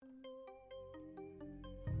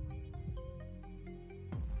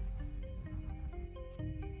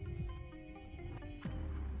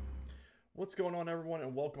What's going on, everyone,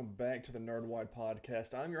 and welcome back to the Nerdwide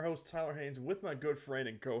Podcast. I'm your host, Tyler Haynes, with my good friend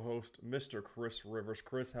and co-host, Mr. Chris Rivers.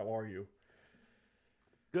 Chris, how are you?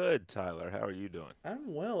 Good, Tyler. How are you doing?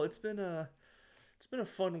 I'm well. It's been a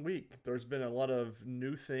fun week. There's been a lot of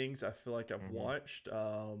new things I feel like I've hmm watched.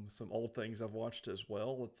 Some old things I've watched as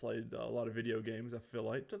well. I've played a lot of video games. I feel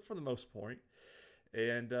like for the most point,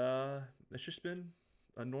 and it's just been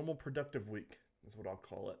a normal, productive week. Is what I'll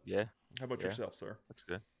call it. Yeah, How about yeah, yourself, sir? that's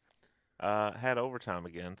good. Had overtime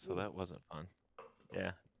again, so Ooh. that wasn't fun.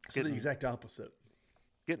 Yeah, it's So the getting exact opposite.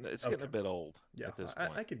 getting Okay. a bit old Yeah, at this I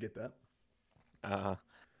point. could get that. Uh,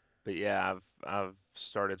 but yeah, I've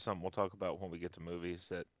started something we'll talk about when we get to movies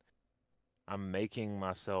that I'm making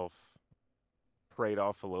myself trade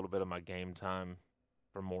off a little bit of my game time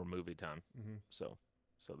for more movie time. Hmm. So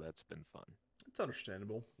so that's been fun. It's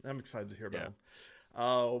understandable. I'm excited to hear about Yeah.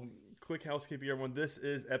 them. Quick housekeeping, everyone. This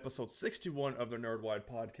is episode 61 of the Nerdwide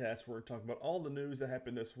podcast. We're talking about all the news that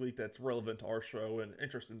happened this week that's relevant to our show and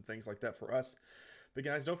interesting things like that for us. But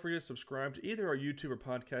guys, don't forget to subscribe to either our YouTube or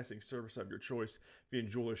podcasting service of your choice. If you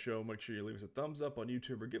enjoy the show, make sure you leave us a thumbs up on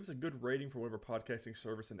YouTube or give us a good rating for whatever podcasting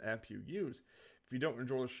service and app you use. If you don't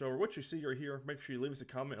enjoy the show or what you see or hear, make sure you leave us a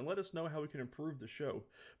comment and let us know how we can improve the show.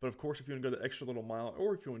 But of course, if you want to go the extra little mile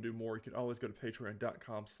or if you want to do more, you can always go to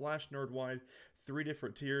patreon.com/nerdwide. Three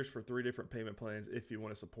different tiers for three different payment plans if you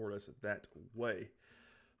want to support us that way.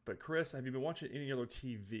 But Chris, have you been watching any other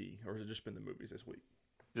TV or has it just been the movies this week?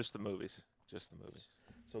 Just the movies. Just the movies.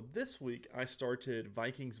 So this week I started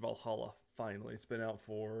Vikings Valhalla. Finally, it's been out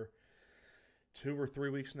for 2 or 3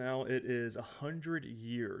 weeks now. It is 100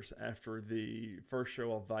 years after the first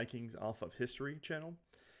show of Vikings off of History Channel.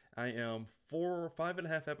 I am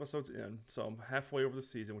 5.5 episodes in, so I'm halfway over the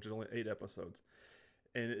season, which is only 8 episodes,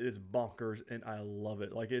 and it is bonkers, and I love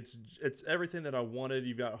it. Like it's everything that I wanted.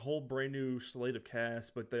 You've got a whole brand new slate of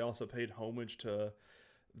cast, but they also paid homage to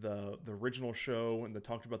the original show, and they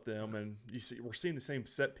talked about them, and you see we're seeing the same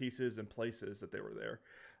set pieces and places that they were there.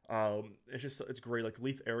 It's great. Like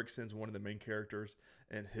Leif Erikson's one of the main characters,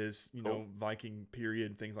 and his Cool. Viking period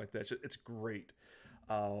and things like that. It's great,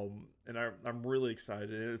 and I'm really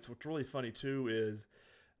excited. And it's what's really funny too is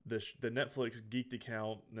the Netflix Geeked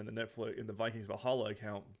account and then the Netflix and the Vikings Valhalla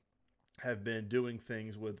account have been doing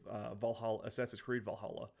things with Valhalla Assassin's Creed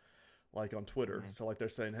Valhalla like on Twitter. hmm So like they're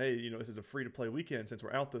saying, hey, this is a free to play weekend since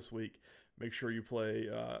we're out this week. Make sure you play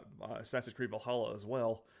Assassin's Creed Valhalla as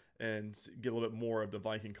well and get a little bit more of the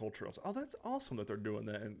Viking culture. I was like, oh, that's awesome that they're doing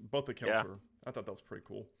that. And both accounts Yeah. were. I thought that was pretty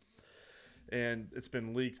cool. And it's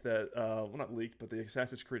been leaked that, well, not leaked, but the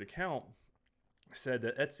Assassin's Creed account said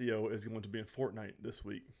that Ezio is going to be in Fortnite this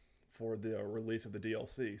week for the release of the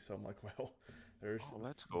DLC. So I'm like, well, there's Oh,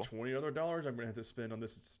 that's cool. $20 I'm gonna have to spend on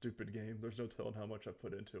this stupid game. There's no telling how much I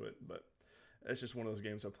put into it, but it's just one of those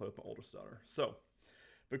games I play with my oldest daughter. So,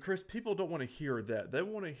 but Chris, people don't want to hear that. They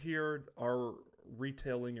want to hear our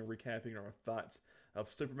retelling and recapping our thoughts of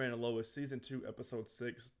Superman and Lois season 2, episode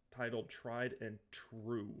 6, titled "Tried and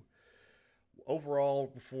True." Overall,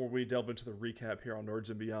 before we delve into the recap here on Nerds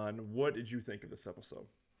and Beyond, what did you think of this episode?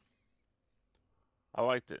 I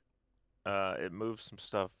liked it. It moved some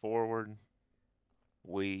stuff forward.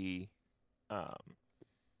 We um,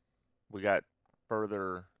 we got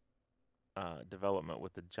further development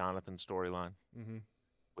with the Jonathan storyline, Mm-hmm.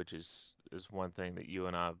 which is one thing that you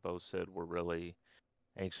and I both said we're really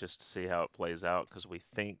anxious to see how it plays out because we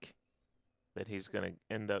think that he's going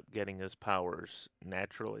to end up getting his powers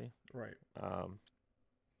naturally. Right. Um,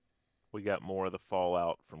 we got more of the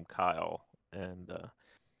fallout from Kyle and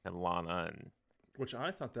Lana and Which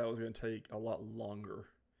I thought that was going to take a lot longer.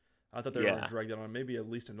 I thought they were going to yeah, drag that on maybe at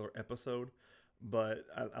least another episode, but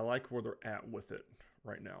I like where they're at with it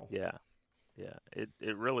right now. yeah, yeah.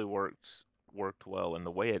 It really worked well, and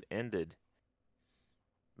the way it ended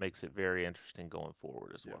makes it very interesting going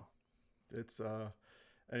forward as Yeah. well. It's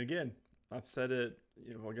and again, I've said it,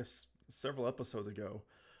 I guess several episodes ago,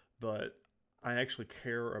 but I actually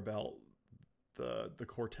care about the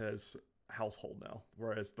Cortez household now.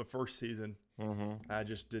 Whereas the first season, hmm I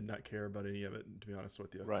just did not care about any of it, to be honest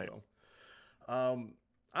with you. Right. So,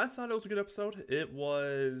 I thought it was a good episode. It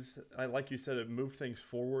was, like you said, it moved things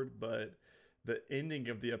forward, but the ending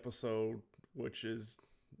of the episode, which is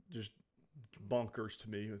just bonkers to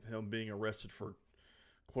me, with him being arrested for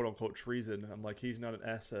quote unquote treason. I'm like, he's not an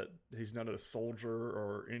asset. He's not a soldier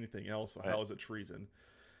or anything else. So Right. how is it treason?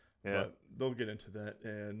 Yeah. But they'll get into that.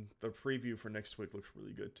 And the preview for next week looks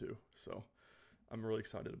really good too. So I'm really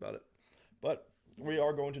excited about it. But we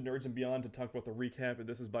are going to Nerds and Beyond to talk about the recap. And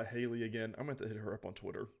this is by Haley again. I'm going to hit her up on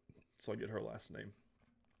Twitter so I get her last name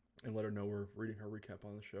and let her know we're reading her recap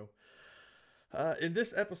on the show. In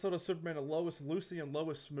this episode of Superman and Lois, Lucy and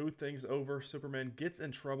Lois smooth things over. Superman gets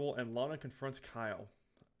in trouble, and Lana confronts Kyle.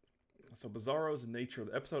 So Bizarro's nature.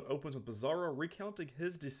 The episode opens with Bizarro recounting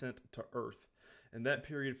his descent to Earth. In that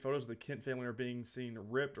period, photos of the Kent family are being seen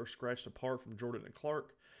ripped or scratched apart from Jordan and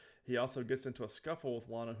Clark. He also gets into a scuffle with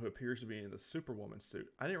Lana, who appears to be in the Superwoman suit.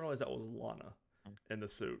 I didn't realize that was Lana in the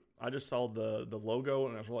suit. I just saw the logo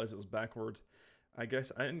and I realized it was backwards. I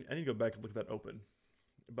guess I need to go back and look at that open.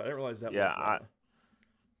 But I didn't realize that Yeah, was Lana.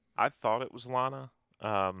 I thought it was Lana,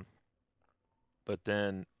 but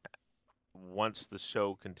then once the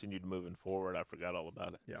show continued moving forward, I forgot all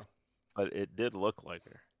about it. Yeah. But it did look like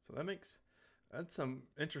her. So that's some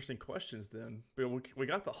interesting questions then. But we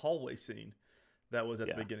got the hallway scene that was at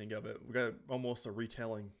the beginning of it. We got almost a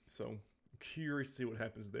retelling. So I'm curious to see what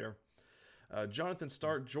happens there. Jonathan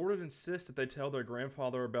Stark. Jordan insists that they tell their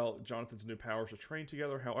grandfather about Jonathan's new powers to train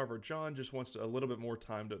together. However, John just wants a little bit more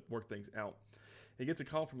time to work things out. He gets a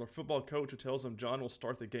call from their football coach who tells him John will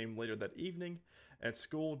start the game later that evening. At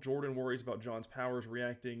school, Jordan worries about John's powers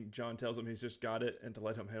reacting. John tells him he's just got it and to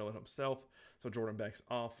let him handle it himself, so Jordan backs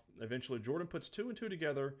off. Eventually, Jordan puts two and two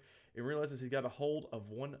together and realizes he's got a hold of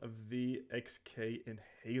one of the XK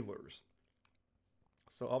inhalers.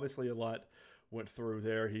 So obviously a lot went through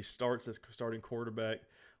there. He starts as starting quarterback,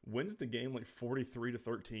 wins the game like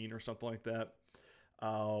 43-13 or something like that.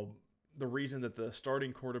 The reason that the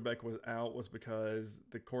starting quarterback was out was because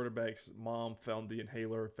the quarterback's mom found the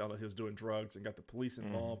inhaler, found out he was doing drugs, and got the police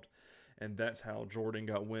involved. And that's how Jordan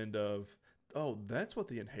got wind of, oh, that's what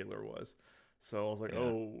the inhaler was. So I was like,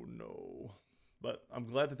 oh, no. But I'm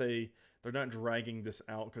glad that they're not dragging this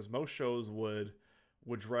out, because most shows would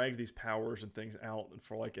drag these powers and things out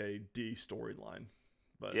for like a D storyline.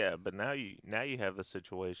 But but now you have the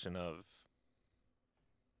situation of,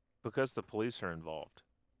 because the police are involved,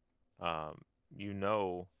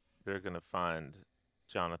 they're going to find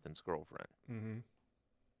Jonathan's girlfriend. Mm-hmm.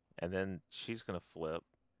 And then she's going to flip.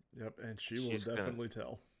 Yep, and she's will definitely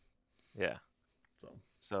tell. Yeah.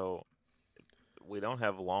 So we don't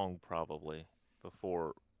have long probably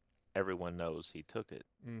before everyone knows he took it.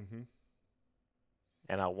 Mm-hmm.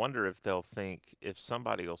 And I wonder if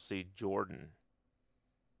somebody will see Jordan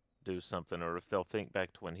do something, or if they'll think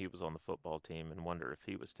back to when he was on the football team and wonder if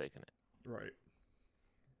he was taking it. Right.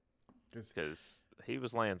 Because he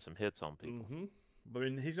was laying some hits on people. Mm-hmm. I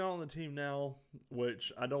mean, he's not on the team now,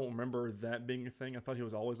 which I don't remember that being a thing. I thought he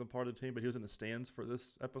was always a part of the team, but he was in the stands for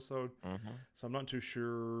this episode. Mm-hmm. So I'm not too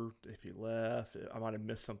sure if he left. I might have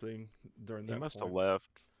missed something during that. He must have left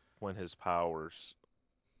when his powers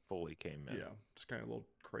fully came in. Yeah, just kind of a little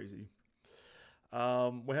crazy.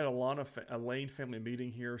 We had a Lane family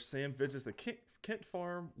meeting here. Sam visits the Kent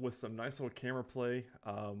farm with some nice little camera play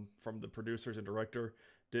from the producers and director.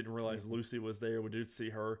 Didn't realize Lucy was there. We did see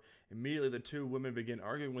her. Immediately, the two women begin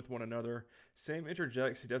arguing with one another. Sam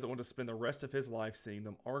interjects he doesn't want to spend the rest of his life seeing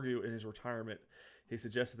them argue in his retirement. He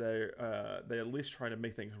suggests that they at least try to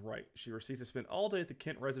make things right. She proceeds to spend all day at the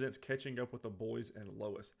Kent residence catching up with the boys and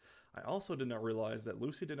Lois. I also did not realize that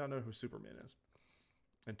Lucy did not know who Superman is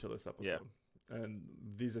until this episode. Yeah. And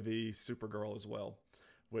vis-a-vis Supergirl as well,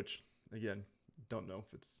 which, again, don't know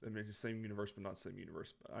if it's the same universe but not same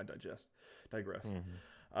universe. But I digress. Mm-hmm.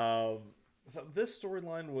 So this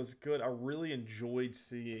storyline was good. I really enjoyed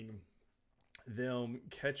seeing them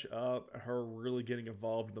catch up, her really getting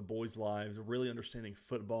involved in the boys' lives, really understanding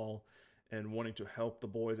football and wanting to help the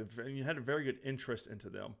boys. And you had a very good interest into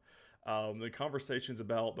them. The conversations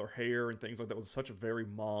about their hair and things like that was such a very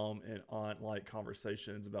mom and aunt-like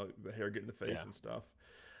conversations about the hair getting in the face and stuff.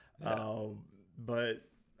 Yeah. But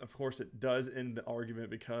of course, it does end the argument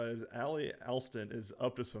because Allie Alston is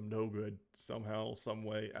up to some no good somehow, some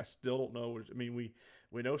way. I still don't know. I mean, we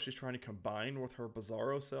know she's trying to combine with her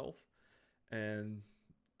Bizarro self, and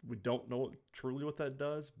we don't know truly what that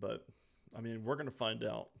does. But I mean, we're gonna find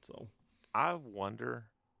out. So I wonder,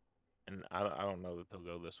 and I don't know that they'll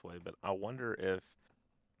go this way, but I wonder if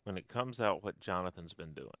when it comes out what Jonathan's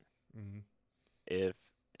been doing, if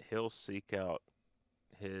he'll seek out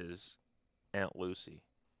his Aunt Lucy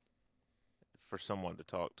for someone to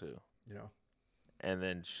talk to. Yeah. And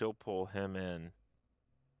then she'll pull him in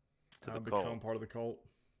to the become cult. part of the cult.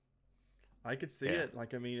 I could see it.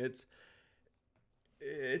 Like, I mean, it's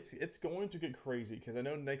going to get crazy because I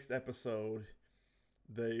know next episode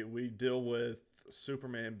we deal with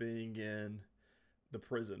Superman being in the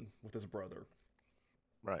prison with his brother.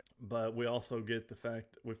 Right. But we also get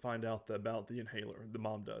we find out about the inhaler. The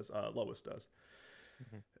mom does. Lois does.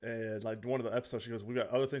 And like one of the episodes, she goes, "We got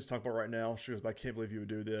other things to talk about right now." She goes, "But I can't believe you would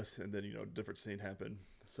do this." And then different scene happened.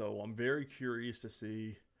 So I'm very curious to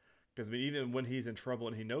see, Because I mean, even when he's in trouble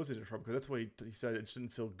and he knows he's in trouble, because that's what he said, it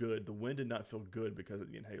didn't feel good. The wind did not feel good because of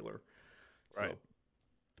the inhaler. Right. So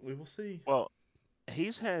we will see. Well,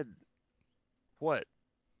 he's had what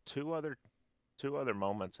two other two other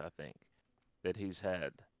moments I think that he's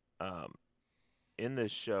had um, in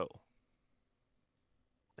this show.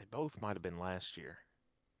 They both might have been last year,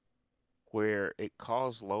 where it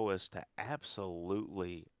caused Lois to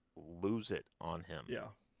absolutely lose it on him. Yeah.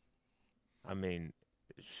 I mean,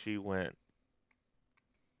 she went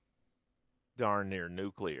darn near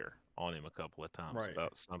nuclear on him a couple of times Right.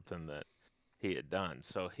 about something that he had done.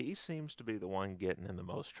 So he seems to be the one getting in the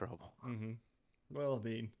most trouble. Mm-hmm. Well, I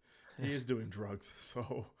mean, he is doing drugs,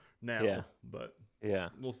 so now, Yeah. but Yeah.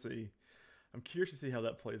 we'll see. I'm curious to see how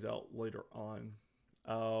that plays out later on.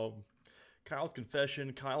 Um, Kyle's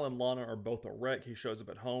confession. Kyle and Lana are both a wreck. He shows up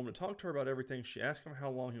at home to talk to her about everything. She asks him how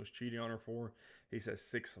long he was cheating on her for. He says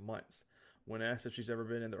 6 months. When asked if she's ever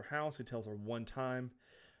been in their house, he tells her one time.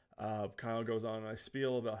 Kyle goes on a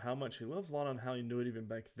spiel about how much he loves Lana and how he knew it even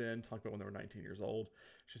back then, talking about when they were 19 years old.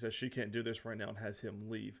 She says she can't do this right now and has him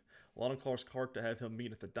leave. Lana calls Clark to have him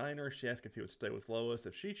meet at the diner. She asks if he would stay with Lois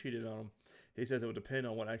if she cheated on him. He says it would depend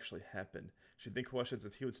on what actually happened. She then questions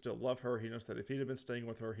if he would still love her. He knows that if he'd have been staying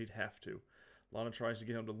with her, he'd have to. Lana tries to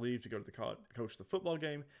get him to leave to go to the coach the football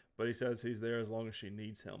game, but he says he's there as long as she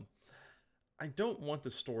needs him. I don't want the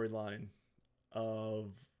storyline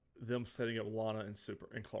of them setting up Lana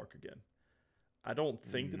and Clark again. I don't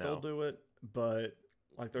think that they'll No. do it, but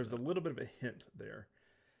like there's a little bit of a hint there.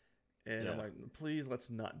 And I'm Yeah. like, please let's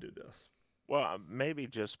not do this. Well, maybe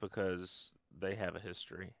just because they have a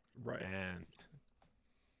history, Right. and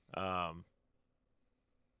um,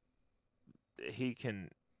 he can,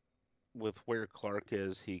 with where Clark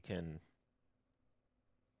is, he can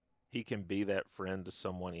be that friend to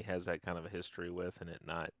someone he has that kind of a history with, and it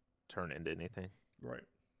not turn into anything. Right.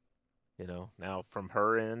 Now from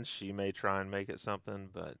her end, she may try and make it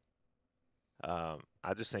something, but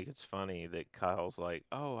I just think it's funny that Kyle's like,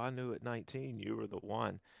 "Oh, I knew at 19 you were the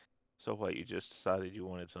one." So what? You just decided you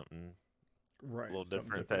wanted something a Right. little Something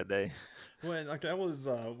different different. that day? When like I was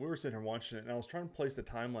we were sitting here watching it and I was trying to place the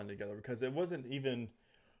timeline together because it wasn't even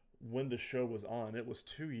when the show was on. It was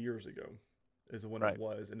 2 years ago is when it Right.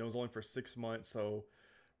 was. And it was only for 6 months. So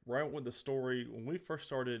right when the story when we first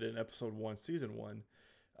started in episode one, season one,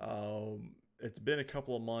 it's been a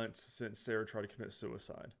couple of months since Sarah tried to commit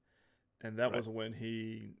suicide. And that Right. was when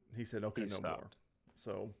he said, okay, He no more. stopped.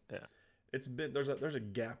 So Yeah. it's been there's a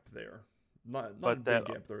gap there. Not a But that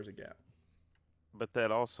big gap, there is a gap. but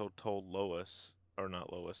that also told Lois, or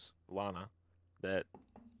not Lois, Lana, that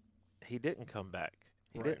he didn't come back.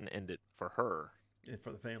 He Right. didn't end it for her. And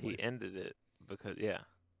for the family. He ended it because yeah.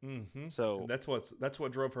 Mm-hmm. And So that's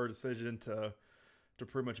what drove her decision to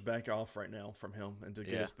pretty much back off right now from him and to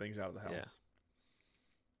get yeah, his things out of the house.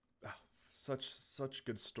 yeah. Ah, such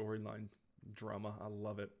good storyline drama. I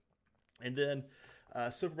love it. And then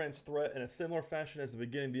Superman's threat in a similar fashion as the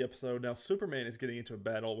beginning of the episode. Now Superman is getting into a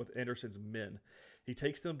battle with Anderson's men. He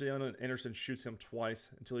takes them down and Anderson shoots him twice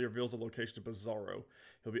until he reveals the location of Bizarro.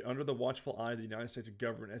 He'll be under the watchful eye of the United States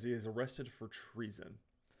government as he is arrested for treason.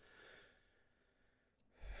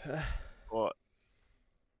 Well,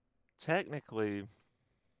 technically,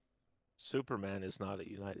 Superman is not a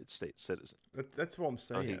United States citizen, That's what I'm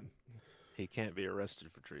so he saying. he can't be arrested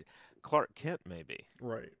for treason. Clark Kent maybe,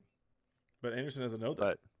 Right. But Anderson doesn't know that.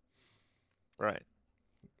 but right.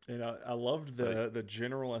 And I loved So the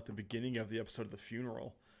general at the beginning of the episode of the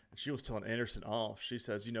funeral. And she was telling Anderson off. She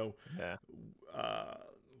says, yeah, uh,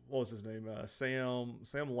 what was his name?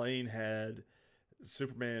 Sam Lane had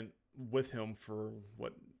Superman with him for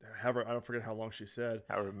however, I don't forget how long she said.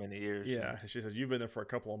 however many years. Yeah, she says, you've been there for a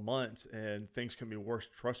couple of months and things can be worse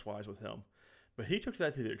trust-wise with him. But he took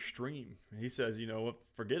that to the extreme. He says, you know what,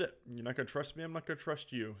 forget it. You're not going to trust me. I'm not going to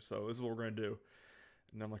trust you. So this is what we're going to do.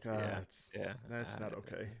 And I'm like, Yeah, that's yeah. not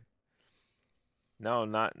okay. No,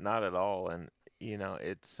 not at all. And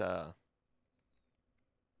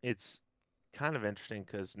it's kind of interesting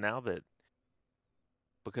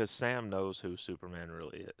because Sam knows who Superman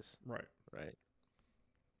really is, Right. right?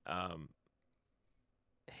 Um,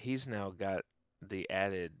 he's now got the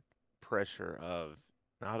added pressure of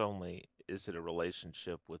not only is it a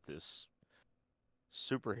relationship with this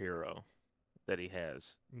superhero that he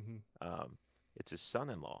has, Mm-hmm. it's his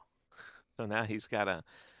son-in-law. So now he's got to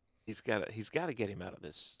get him out of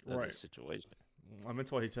this Right. situation. I mean,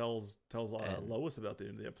 that's what he tells And Lois about the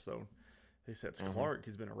end of the episode. He said it's Clark.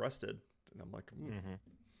 He's been arrested, and I'm like, hmm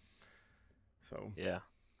So yeah,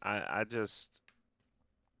 I just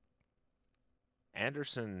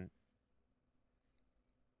Anderson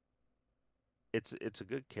it's a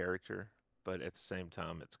good character, but at the same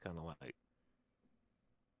time, it's kind of like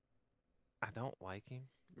I don't like him.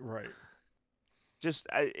 Right.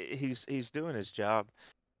 He's doing his job,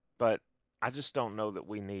 but I just don't know that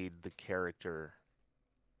we need the character.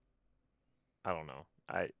 I don't know.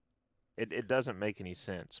 It doesn't make any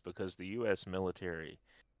sense because the U.S. military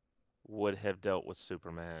would have dealt with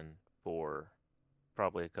Superman for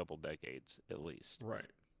probably a couple decades at least. Right.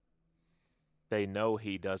 They know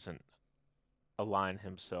he doesn't align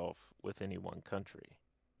himself with any one country.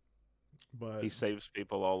 But He saves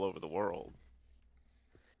people all over the world.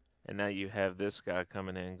 And now you have this guy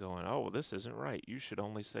coming in going, "Oh, well, this isn't right. You should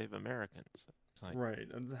only save Americans." It's like, right.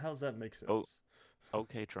 And how's that make "Oh, sense?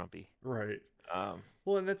 okay, Trumpy." Right. Um,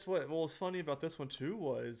 Well, and that's what was funny about this one too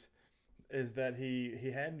was is that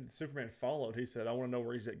he had Superman followed. He said, "I want to know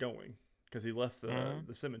where he's at going," because he left mhm.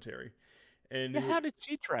 the cemetery, and Yeah, how did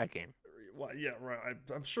she track him? well, yeah, right.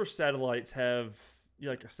 I'm sure satellites have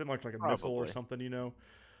like a similar to like a missile or Probably. something,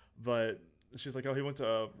 But she's like, "Oh, he went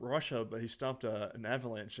to Russia, but he stopped an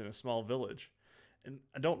avalanche in a small village," and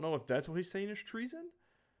I don't know if that's what he's saying is treason,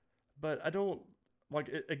 but I don't like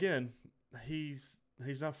it, again. He's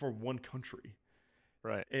not for one country,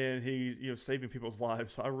 Right. and he's saving people's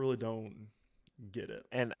lives. So I really don't get it.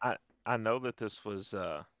 And I know that this was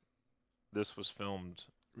filmed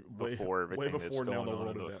Way before way everything that's before now going the on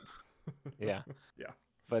world in the events. yeah, Yeah,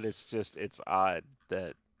 but it's odd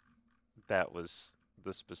that that was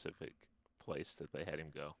the specific place that they had him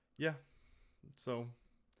go. yeah. So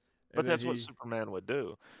But and then that's what he Superman would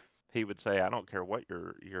do. He would say, "I don't care what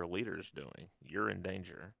your leader's doing. You're in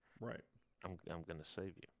danger. right. I'm going to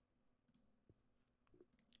save you."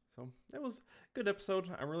 So it was a good episode.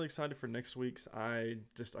 I'm really excited for next week's. I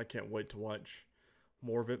can't wait to watch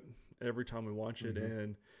more of it every time we watch it, Hmm.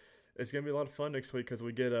 and it's gonna be a lot of fun next week because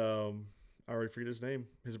we get I already forget his name,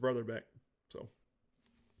 his brother back. So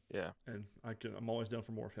Yeah, and I'm always down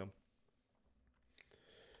for more of him.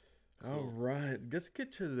 All cool. right, let's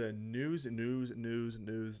get to the news. Good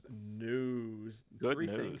Three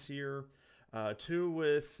things news. here, two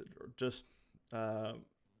with just uh,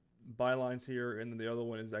 bylines here, and then the other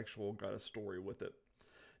one is actual got a story with it.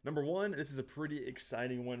 Number one, this is a pretty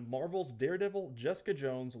exciting one. Marvel's Daredevil, Jessica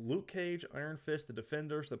Jones, Luke Cage, Iron Fist, The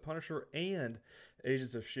Defenders, The Punisher, and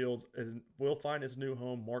Agents of Shield will find its new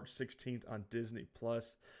home March 16th on Disney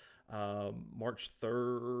Plus. March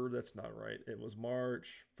 3rd, that's not right. It was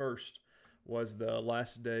March 1st was the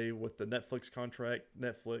last day with the Netflix contract.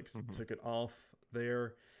 Netflix Hmm. took it off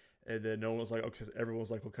there. And then no one was like, okay, everyone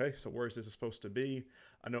was like, okay, so where is this supposed to be?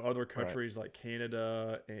 I know other Right. countries like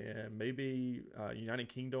Canada and maybe United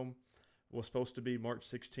Kingdom was supposed to be March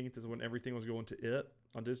 16th is when everything was going to it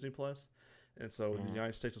on Disney Plus. And so the Hmm.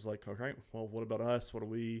 United States was like, okay, well, what about us? What do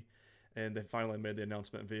we? And they finally made the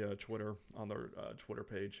announcement via Twitter on their Twitter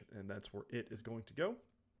page, and that's where it is going to go.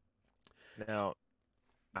 Now,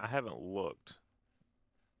 I haven't looked,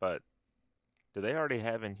 but do they already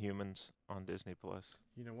have Inhumans on Disney Plus?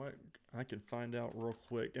 You know what? I can find out real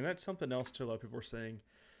quick. And that's something else, too, a lot of people are saying,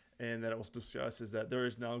 and that it was discussed, is that there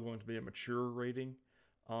is now going to be a mature rating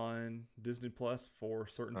on Disney Plus for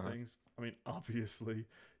certain Uh-huh. things. I mean, obviously,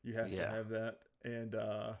 you have to Yeah, have that. And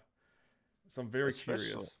so I'm very especially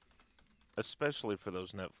curious. especially for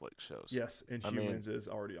those Netflix shows. Yes, I mean, Inhumans is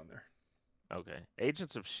already on there. okay,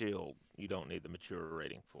 Agents of Shield, you don't need the mature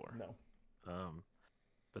rating for. No. Um,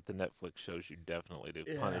 but the Netflix shows you definitely do.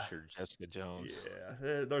 Yeah. Punisher, Jessica Jones.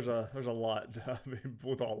 Yeah. There's a lot I mean,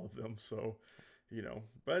 with all of them. So,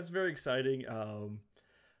 but it's very exciting.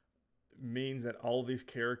 Means that all these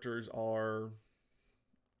characters are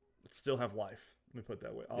still have life. Let me put it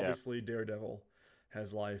that way. Yeah, Obviously, Daredevil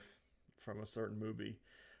has life from a certain movie,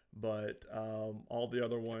 but all the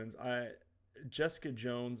other ones, Jessica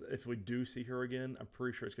Jones, if we do see her again, I'm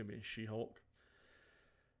pretty sure it's gonna be in She-Hulk.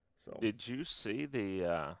 So did you see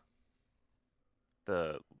the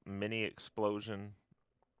mini explosion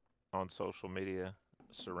on social media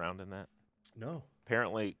surrounding that? no,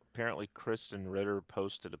 Apparently, Kristen Ritter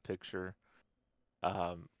posted a picture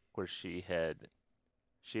where she had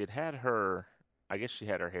her, I guess she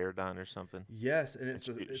had her hair done or something, yes, and and it's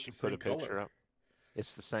she the put same a picture color. up.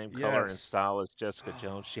 It's the same color and Yes. style as Jessica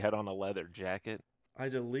Jones. She had on a leather jacket. I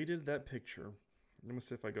deleted that picture. Let me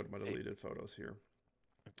see if I go to my Pe- deleted photos here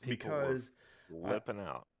People were because I flipping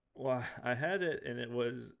out. well I had it and it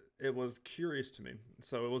was curious to me.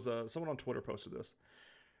 So it was someone on Twitter posted this.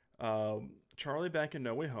 Charlie back in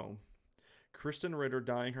No Way Home. Kristen Ritter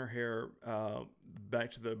dyeing her hair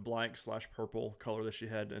back to the black/purple color that she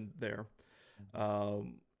had in there. Mhm.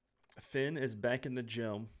 Um, Finn is back in the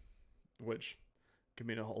gym, which could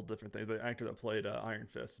mean a whole different thing. The actor that played Iron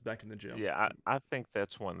Fist is back in the gym. Yeah, I think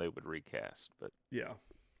that's one they would recast, but Yeah,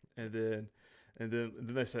 and then and then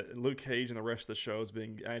they said Luke Cage and the rest of the show is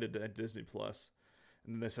being added to Disney Plus,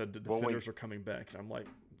 and then they said the well, Defenders are coming back, and I'm like,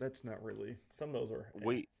 that's not really. Some of those are.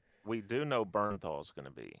 we we do know Bernthal's going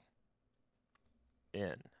to be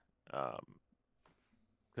in, um,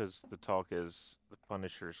 because the talk is the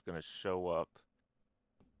Punisher's going to show up,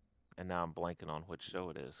 and now I'm blanking on which show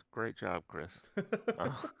it is. Great job, Chris.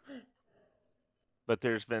 Uh, but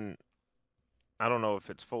there's been, I don't know if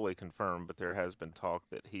it's fully confirmed, but there has been talk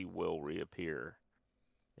that he will reappear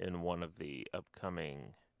in one of the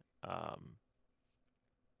upcoming um,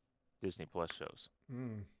 Disney Plus shows.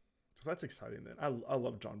 So that's exciting. Then I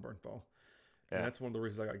love John Bernthal, and Yeah, that's one of the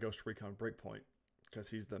reasons I got Ghost Recon Breakpoint because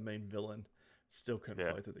he's the main villain. Still couldn't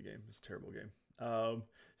yeah. play through the game. It's a terrible game.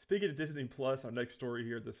 Speaking of Disney Plus, our next story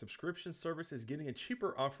here: the subscription service is getting a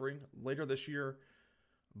cheaper offering later this year,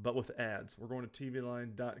 but with ads. We're going to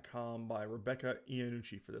TVLine.com by Rebecca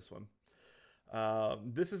Iannucci for this one.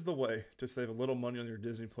 This is the way to save a little money on your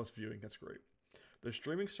Disney Plus viewing. That's great. The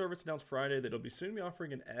streaming service announced Friday that it'll be soon be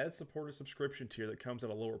offering an ad-supported subscription tier that comes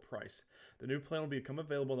at a lower price. The new plan will become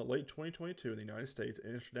available in the late 2022 in the United States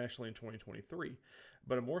and internationally in 2023,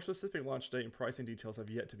 but a more specific launch date and pricing details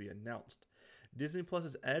have yet to be announced. Disney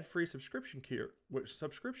Plus's ad-free subscription tier,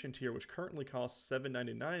 which currently costs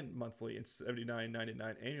 $7.99 monthly and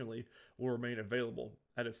 $79.99 annually, will remain available.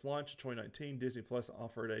 At its launch in 2019, Disney Plus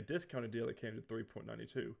offered a discounted deal that came to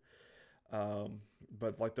 $3.92.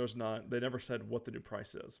 But like they never said what the new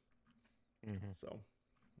price is. Hmm. So,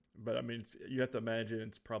 but I mean, you have to imagine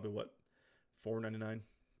it's probably what, $4.99,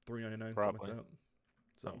 $3.99, something Probably like that.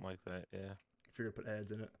 So something like that. Yeah, if you're gonna put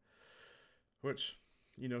ads in it, which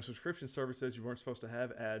subscription services you weren't supposed to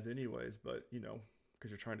have ads anyways, but because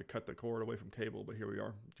you're trying to cut the cord away from cable, but here we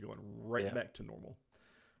are going right yeah, back to normal.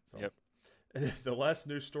 So. yep. And the last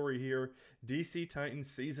news story here, DC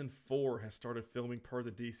Titans Season 4 has started filming per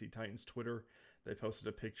the DC Titans Twitter. They posted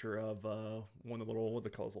a picture of one of the little, what they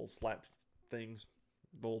call those little slap things.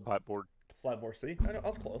 The old Clapboard. slapboard. See? I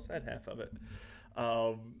was close. I had half of it.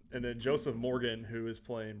 And then Joseph Morgan, who is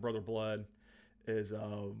playing Brother Blood, is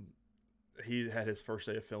he had his first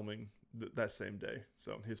day of filming that same day.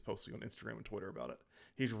 So he's posting on Instagram and Twitter about it.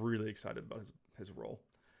 He's really excited about his role.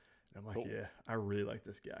 And I'm like, Cool. yeah, I really like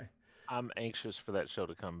this guy. I'm anxious for that show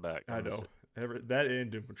to come back. I know. That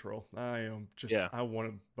and Doom Patrol. I am just, Yeah. I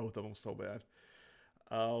wanted both of them so bad.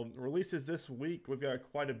 Releases this week, we've got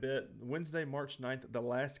quite a bit. Wednesday, March 9th, The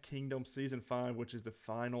Last Kingdom Season 5, which is the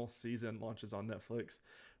final season, launches on Netflix.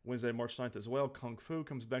 Wednesday, March 9th as well, Kung Fu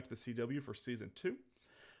comes back to the CW for Season 2.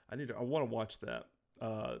 I want to watch that,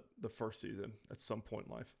 the first season at some point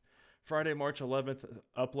in life. Friday, March 11th,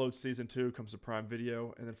 Upload Season 2 comes to Prime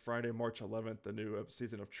Video. And then Friday, March 11th, the new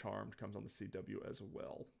season of Charmed comes on the CW as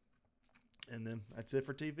well. And then that's it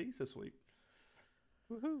for TVs this week.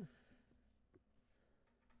 Woohoo!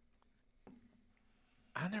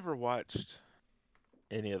 I never watched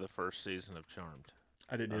any of the first season of Charmed.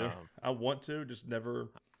 I didn't either. I want to, just never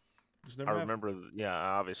I have. remember, yeah,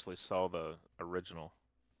 I obviously saw the original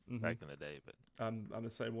Mhm. back in the day, but I'm the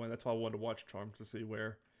same way. That's why I wanted to watch Charmed to see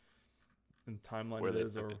where in timeline where it they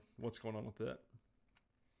is took or it. what's going on with it.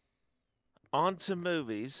 On to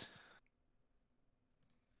movies.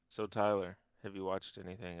 So, Tyler, have you watched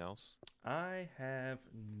anything else? I have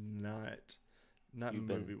not You've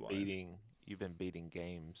movie been wise. you've been beating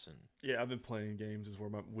games and Yeah, I've been playing games. Is where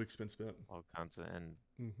my week's been spent. all kinds of, and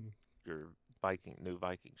Mm-hmm. your new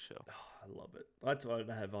Viking show. Oh, I love it. That's what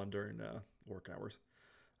I have on during work hours.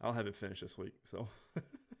 I'll have it finished this week. So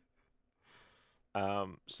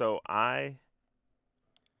So I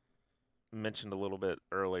mentioned a little bit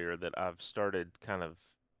earlier that I've started kind of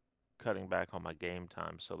cutting back on my game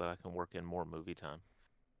time so that I can work in more movie time.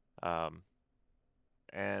 Um,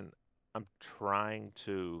 and I'm trying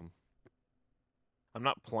to, I'm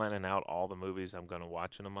not planning out all the movies I'm going to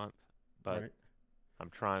watch in a month, but right. I'm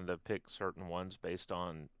trying to pick certain ones based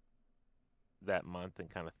on that month and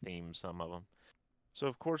kind of theme some of them. So,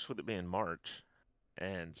 of course, with it being March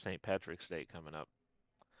and St. Patrick's Day coming up,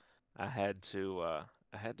 I had to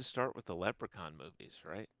start with the Leprechaun movies,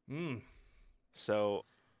 right? Mm. So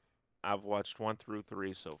I've watched 1 through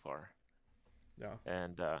 3 so far, Yeah.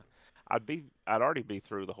 and I'd already be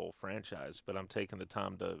through the whole franchise, but I'm taking the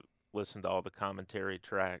time to listen to all the commentary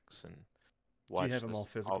tracks and Do you watch have them all all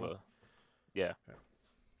physical? the yeah.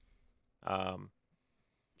 Yeah.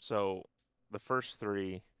 So the first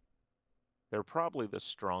 3, they're probably the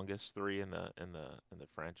strongest 3 in the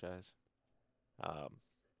franchise. Um,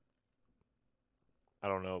 I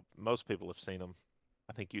don't know. Most people have seen them.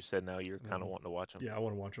 I think you said now you're kind of Um, wanting to watch them. yeah, I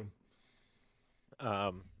want to watch them.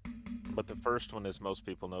 Um, but the first one, as most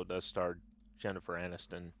people know, does star Jennifer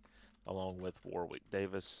Aniston along with Warwick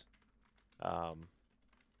Davis. Um,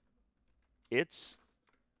 it's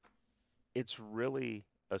it's really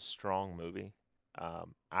a strong movie.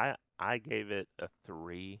 I gave it a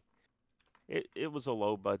 3. It was a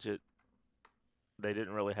low budget. They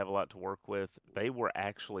didn't really have a lot to work with. They were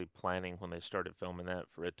actually planning when they started filming that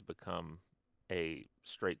for it to become a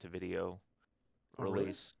straight to video Oh, really?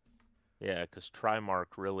 release. Yeah, because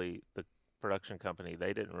Trimark really, the production company,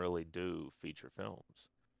 they didn't really do feature films.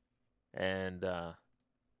 And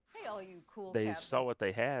Hey, all you cool they cats. saw what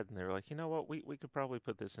they had and they were like, you know what, we could probably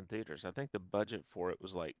put this in theaters. I think the budget for it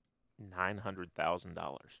was like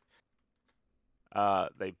 $900,000.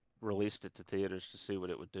 They released it to theaters to see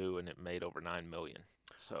what it would do, and it made over 9 million.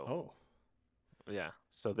 So Oh, yeah,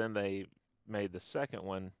 so then they made the second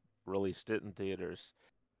one, released it in theaters.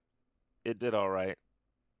 It did all right,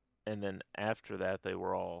 and then after that, they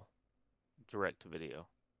were all direct to video.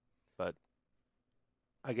 But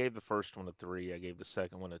I gave the first one a 3, I gave the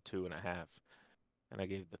second one a 2.5, and I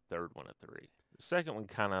gave the third one a 3. The second one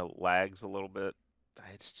kind of lags a little bit.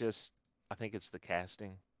 It's just, I think it's the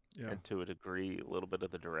casting, yeah. and to a degree, a little bit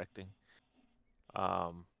of the directing.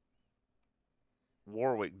 Um,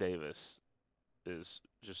 Warwick Davis is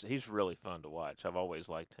just, he's really fun to watch. I've always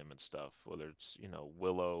liked him and stuff, whether it's,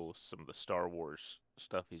 Willow, some of the Star Wars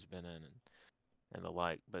stuff he's been in and the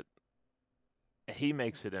like. But he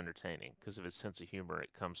makes it entertaining because of his sense of humor. It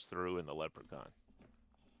comes through in the Leprechaun.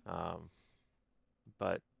 Um,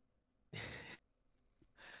 but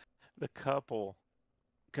the couple,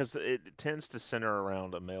 because it tends to center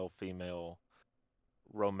around a male female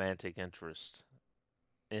romantic interest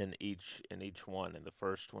in each one. In the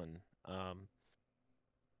first one,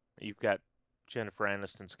 you've got Jennifer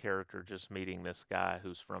Aniston's character just meeting this guy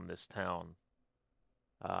who's from this town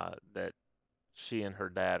that she and her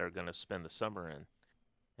dad are going to spend the summer in.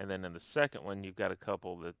 And then in the second one, you've got a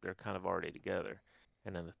couple that they're kind of already together.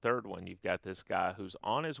 And in the third one, you've got this guy who's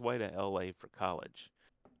on his way to LA for college.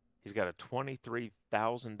 He's got a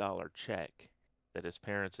 $23,000 check that his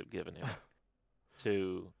parents have given him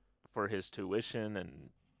to for his tuition and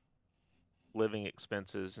living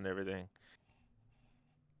expenses and everything.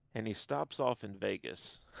 And he stops off in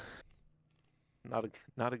Vegas. Not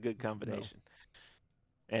a good No. combination.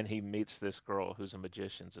 And he meets this girl who's a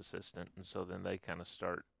magician's assistant, and so then they kind of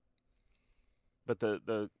start. But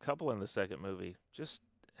the couple in the second movie just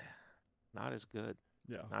not as good,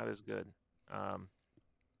 Yeah. not as good. Um,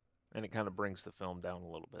 and it kind of brings the film down a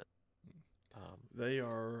little bit. Um, They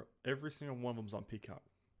are, every single one of them's on Peacock.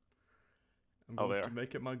 I'm oh, going they to are.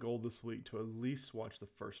 make it my goal this week to at least watch the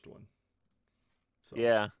first one. So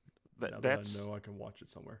Yeah, now that I that's know I can watch it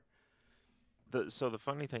somewhere. so the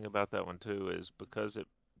funny thing about that one too is because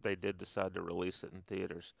they did decide to release it in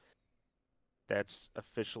theaters. That's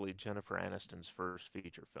officially Jennifer Aniston's first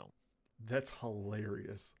feature film. That's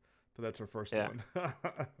hilarious. So that's her first Yeah, one.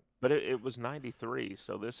 but it was 93,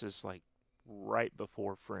 so this is like right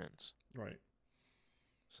before Friends. Right.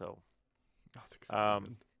 So, That's exciting um,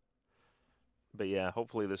 then. but yeah,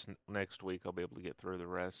 hopefully this next week I'll be able to get through the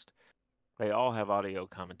rest. They all have audio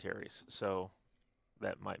commentaries, so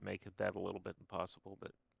that might make it that a little bit impossible,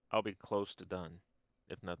 but I'll be close to done,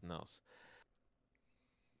 if nothing else.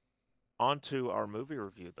 On to our movie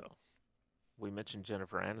review, though. We mentioned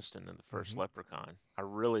Jennifer Aniston in the first Hmm. Leprechaun. I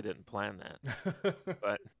really didn't plan that,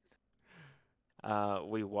 but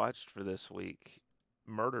we watched for this week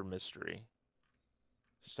Murder Mystery,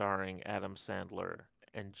 starring Adam Sandler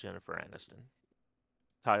and Jennifer Aniston.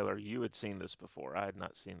 Tyler, you had seen this before. I had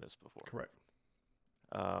not seen this before. Correct.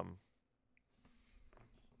 Um,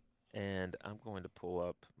 and I'm going to pull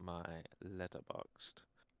up my Letterboxd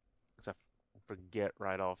because I forget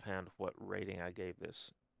right offhand what rating I gave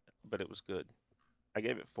this, but it was good. I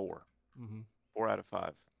gave it 4, Hmm. 4 out of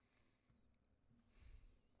 5.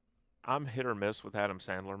 I'm hit or miss with Adam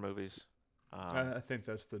Sandler movies. Um, I think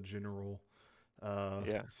that's the general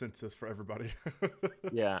yeah, census for everybody.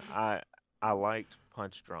 yeah. I liked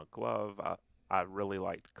Punch Drunk Love. I really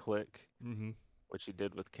liked Click, Hmm. which he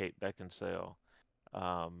did with Kate Beckinsale.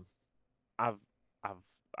 Um, I've I've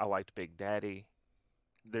I liked Big Daddy.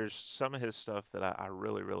 There's some of his stuff that I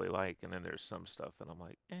really really like, and then there's some stuff that I'm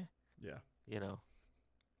like, Yeah. you know.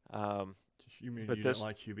 Um, You mean but you didn't this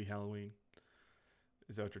like Hubie Halloween?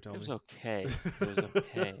 Is that what you're it telling was me? okay. It was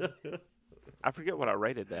okay. I forget what I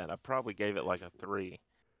rated that. I probably gave it like a 3.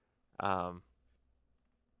 Um,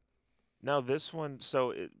 no, this one. So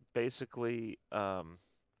it basically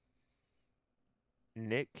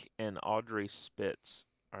Nick and Audrey Spitz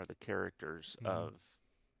are the characters Hmm. of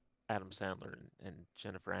Adam Sandler and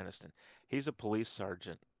Jennifer Aniston. He's a police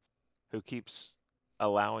sergeant who keeps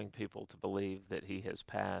allowing people to believe that he has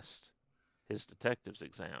passed his detective's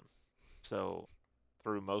exam. So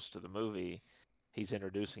through most of the movie, he's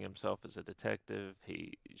introducing himself as a detective.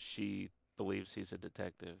 She believes he's a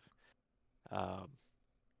detective, um,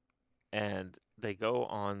 and they go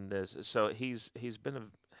on this. So he's been a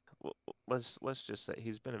let's just say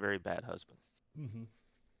he's been a very bad husband. Mm-hmm.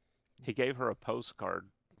 He gave her a postcard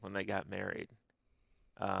when they got married,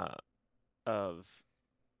 uh, of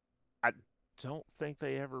I don't think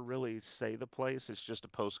they ever really say the place. It's just a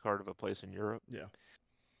postcard of a place in Europe, Yeah.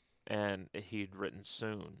 and he'd written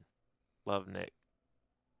soon, love Nick,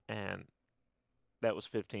 and that was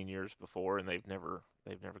 15 years before, and they've never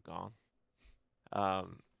gone.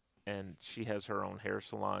 Um, and she has her own hair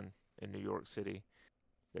salon in New York City.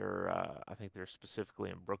 I think they're specifically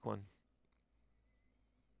in Brooklyn,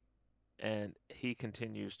 and he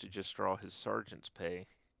continues to just draw his sergeant's pay,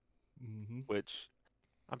 Mm-hmm. which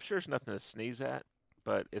I'm sure is nothing to sneeze at,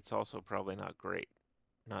 but it's also probably not great,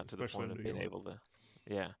 not to the Especially point in of New being York. able to,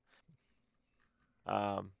 yeah.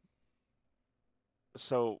 Um,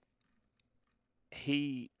 so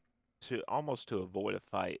he, to almost to avoid a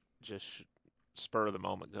fight, just spur of the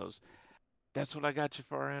moment goes, "That's what I got you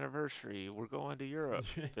for our anniversary. We're going to Europe."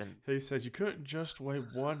 And He says you couldn't just wait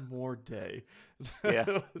one more day. yeah,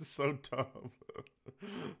 That was so dumb.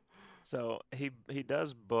 so he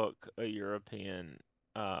does book a European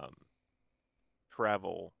um,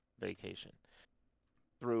 travel vacation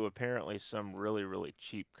through apparently some really, really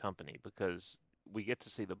cheap company because we get to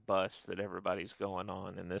see the bus that everybody's going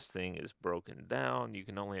on, and this thing is broken down. You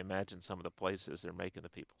can only imagine some of the places they're making the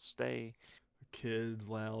people stay. Kids,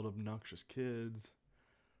 loud, obnoxious kids.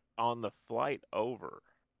 On the flight over,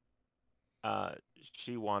 uh,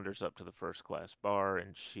 she wanders up to the first class bar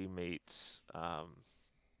and she meets, hold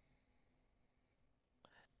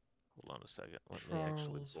on a second, let me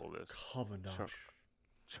actually Charles pull this. Char- Cavendish.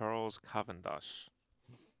 Charles Cavendish.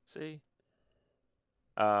 See?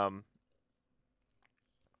 Um,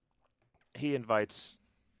 he invites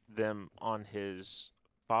them on his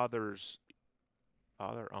father's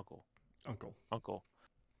uncle, Uncle. uncle,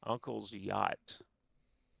 uncle's yacht.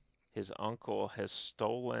 His uncle has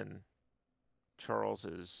stolen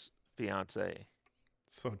Charles's fiance.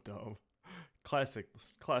 So dumb. Classic,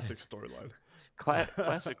 classic storyline.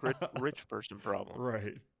 Classic rich person problem.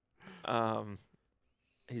 Right. Um,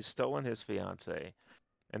 he's stolen his fiance,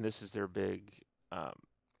 and this is their big um,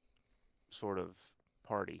 sort of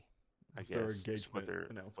party, I It's their guess, is engagement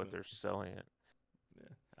what announcement. they're selling it.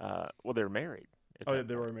 Yeah. Well, they're married at Oh, yeah, that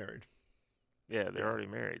they point. were married. Yeah, they're Yeah. already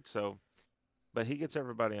married. So, but he gets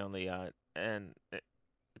everybody on the yacht, and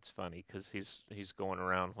it's funny because he's going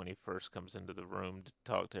around when he first comes into the room to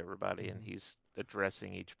talk to everybody, and Hmm. he's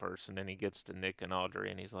addressing each person, and he gets to Nick and Audrey,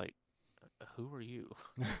 and he's like, "Who are you?"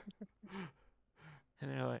 And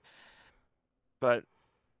they're like, but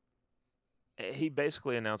he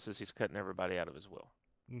basically announces he's cutting everybody out of his will,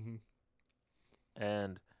 Hmm.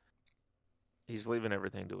 and he's leaving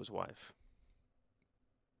everything to his wife.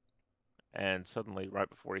 And suddenly, right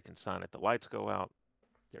before he can sign it, the lights go out.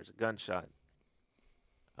 There's a gunshot.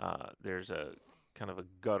 There's a kind of a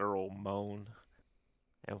guttural moan,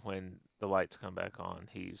 and when the lights come back on,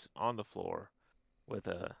 he's on the floor with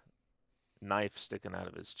a knife sticking out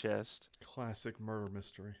of his chest. Classic murder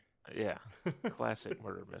mystery. Yeah, classic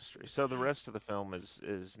murder mystery. So the rest of the film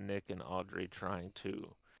is Nick and Audrey trying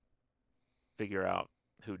to figure out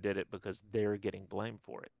who did it because they're getting blamed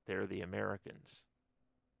for it. They're the Americans.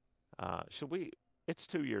 Should we? It's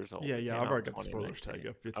 2 years old. Yeah, It yeah. came I've out in already got the spoilers tag 2019.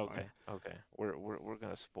 up. It's fine. Okay, okay. We're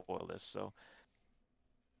gonna spoil this. So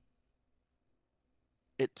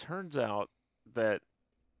it turns out that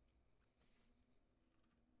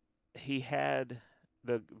he had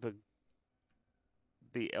the the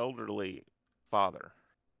the elderly father,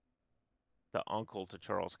 the uncle to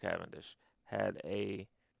Charles Cavendish, had a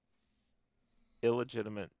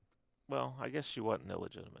illegitimate. Well, I guess she wasn't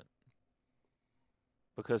illegitimate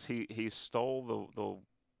because he stole the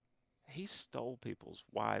he stole people's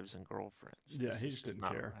wives and girlfriends. Yeah, This he is just just didn't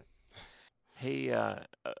not care. right.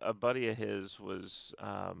 A buddy of his was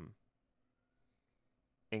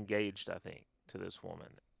engaged, I think, to this woman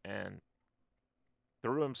and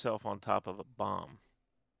threw himself on top of a bomb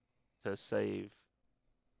to save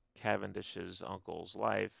Cavendish's uncle's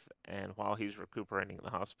life. And while he's recuperating in the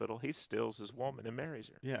hospital, he steals his woman and marries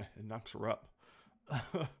her. Yeah, it knocks her up.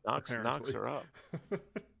 Knocks Apparently. her up,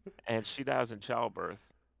 and she dies in childbirth.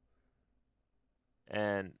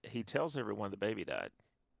 And he tells everyone the baby died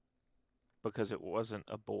because it wasn't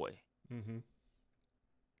a boy. Hmm.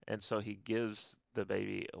 and so he gives the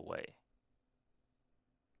baby away.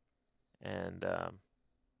 And the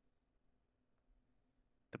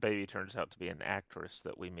baby turns out to be an actress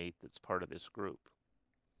that we meet that's part of this group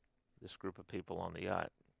of people on the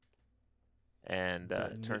yacht. And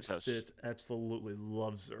That it Nick turns out, Spitz absolutely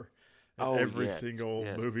loves her in oh every yes, single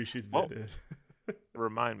yes. movie she's been Well, in.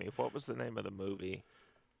 remind me, what was the name of the movie?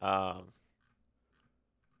 Um,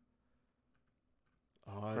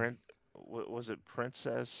 Oh, Prin- was it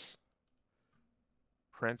Princess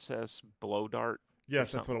Blow Dart or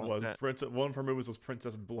yes, that's something what it like was. that? One of her movies was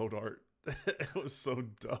Princess Blowdart. It was so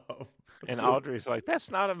dumb. And Audrey's like,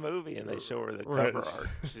 "That's not a movie," and they R- show her the Right. cover art.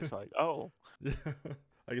 She's like, "Oh." Yeah.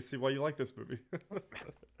 I can see why you like this movie.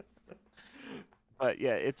 But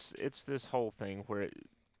yeah, it's this whole thing where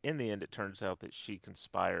in the end it turns out that she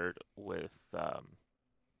conspired with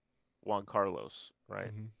Juan Carlos,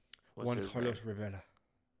 right? Mhm. What's Juan his name? Carlos Rivera.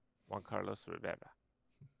 Juan Carlos Rivera,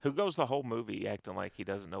 who goes the whole movie acting like he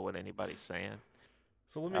doesn't know what anybody's saying.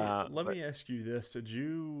 So let But me ask you this: did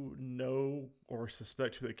you know or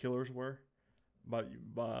suspect who the killers were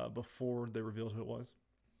before they revealed who it was?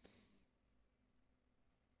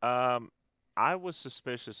 um, I was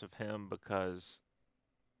suspicious of him because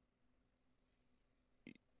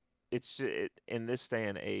in this day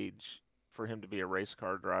and age, for him to be a race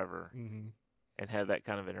car driver Mm-hmm. and have that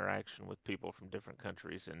kind of interaction with people from different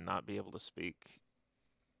countries and not be able to speak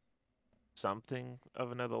something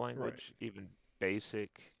of another Right. language, even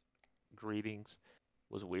basic greetings,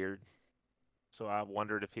 was weird. So I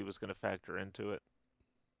wondered if he was going to factor into it.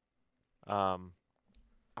 Um,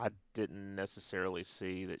 I didn't necessarily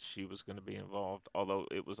see that she was going to be involved, although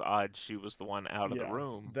it was odd she was the one out of the Yeah,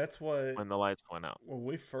 room that's what when the lights went out. when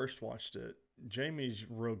we first watched it. Jamie's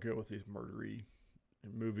real good with these murdery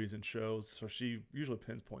movies and shows, so she usually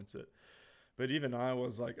pinpoints it. But even I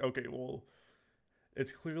was like, okay, well,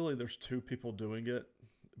 it's clearly there's two people doing it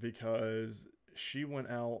because she went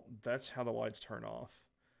out. That's how the lights turn off,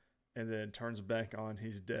 and then turns back on.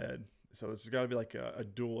 He's dead. So it's got to be like a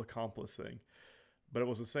dual accomplice thing. But it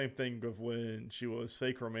was the same thing of when she was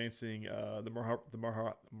fake romancing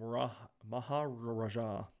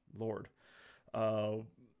Maharaja Lord. Uh,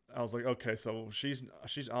 I was like, okay, so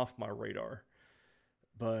she's off my radar.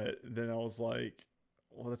 But then I was like,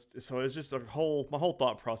 well, that's so it's just a whole my whole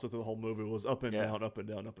thought process of the whole movie was up and Yeah, down, up and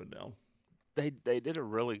down, up and down. they did a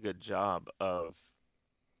really good job of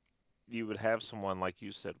you would have someone like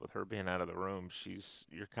you said with her being out of the room,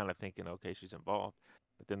 you're kind of thinking, okay, she's involved,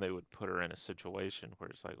 but then they would put her in a situation where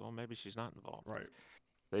it's like, well, maybe she's not involved. Right.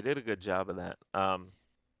 They did a good job of that.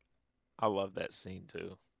 I love that scene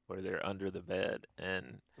too, where they're under the bed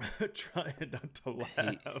and Trying not to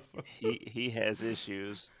he laugh. he has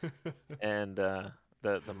issues and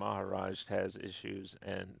the Maharaj has issues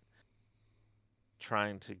and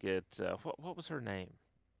trying to get what was her name?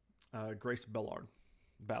 Grace Ballard,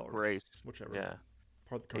 Grace. whichever Yeah.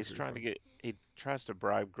 part of the He's country you're trying to from. get he tries to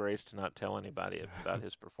bribe Grace to not tell anybody about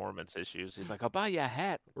his performance issues. He's like, "I'll buy you a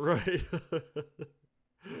hat." Right.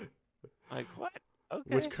 Like, "What?"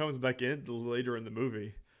 Which Okay. comes back in later in the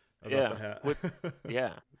movie about the Yeah. hat.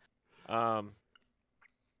 Yeah. Um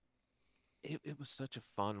it was such a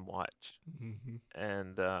fun watch. Hmm.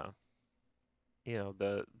 And the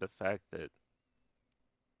fact that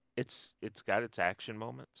it's got its action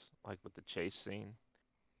moments, like with the chase scene.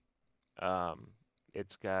 Um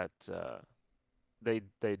it's got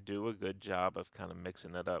they do a good job of kind of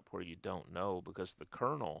mixing it up where you don't know because the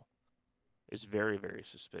colonel is very, very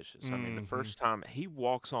suspicious. I mean, the Hmm. first time he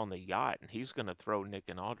walks on the yacht and he's going to throw Nick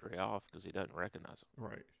and Audrey off because he doesn't recognize them.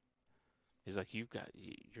 Right. He's like, you're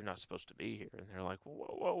not supposed to be here." And they're like,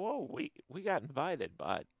 "Whoa, whoa, whoa, we got invited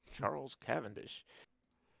by Charles Cavendish."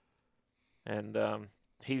 And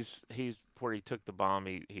he's where he took the bomb,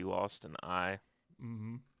 he lost an eye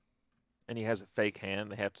Hmm. and he has a fake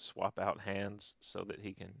hand. They have to swap out hands so that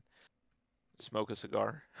he can smoke a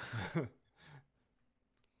cigar.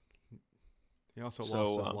 He also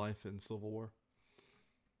lost So, his life in Civil War,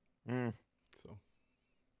 mm, so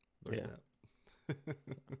there's yeah. that.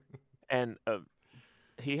 And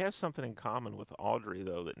he has something in common with Audrey,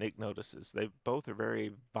 though, that Nick notices. They both are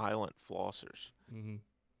very violent flossers. Hmm.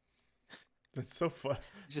 It's so fun.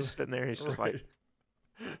 He's just sitting there. He's just like,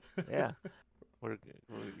 Right. yeah,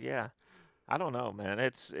 yeah. I don't know, man.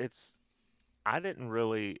 It's. I didn't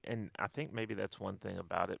really, and I think maybe that's one thing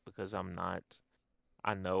about it because I'm not.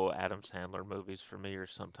 I know Adam Sandler movies for me are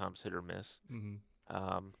sometimes hit or miss. Hmm.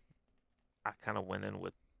 Um, I kind of went in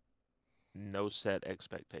with no set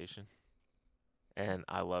expectation, and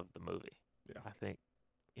I loved the movie. Yeah. I think,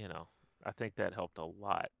 you know, I think that helped a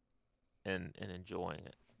lot in enjoying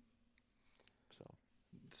it. So.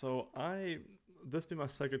 So this be my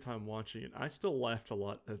second time watching it. I still laughed a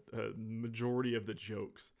lot at the majority of the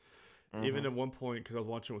jokes. Even Mm-hmm. at one point, because I was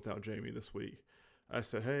watching without Jamie this week, I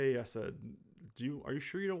said, "Hey, I said, are you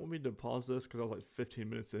sure you don't want me to pause this?" Because I was like 15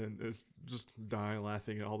 minutes in, it's just dying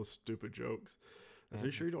laughing at all the stupid jokes. I said, "You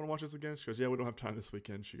Mm-hmm. sure you don't want to watch this again?" She goes, "Yeah, we don't have time this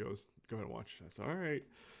weekend." She goes, "Go ahead and watch it." I said, "All right."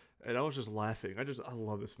 And I was just laughing. I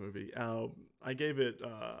love this movie. I gave it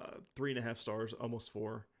 3.5 stars, almost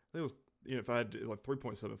four. I think it was, if I had to, like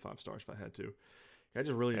 3.75 stars if I had to. I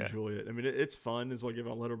just really Yeah. enjoy it. I mean, it's fun, is what I give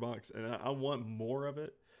it on Letterboxd, and I want more of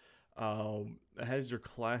it. It has your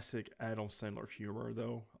classic Adam Sandler humor,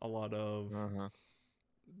 though. Uh-huh.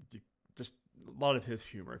 You, just a lot of his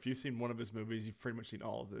humor. If you've seen one of his movies, you've pretty much seen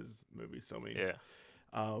all of his movies. So I mean, Yeah.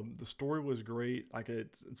 the story was great. Like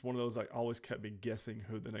it's one of those, like, always kept me guessing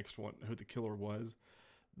who the killer was.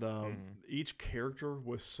 The Mm-hmm. Each character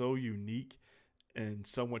was so unique and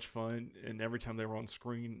so much fun, and every time they were on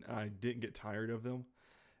screen, I didn't get tired of them.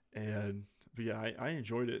 And but yeah, I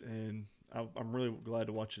enjoyed it, and I'm really glad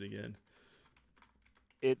to watch it again.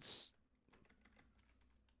 It's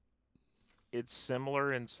it's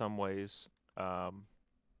similar in some ways um,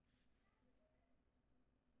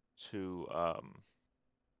 to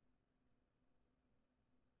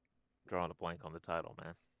drawing a blank on the title,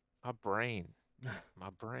 man. My brain, my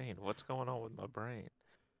brain. What's going on with my brain?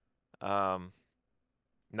 Um,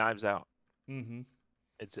 Knives Out. Mm-hmm.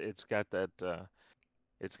 It's got that.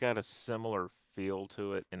 It's got a similar feel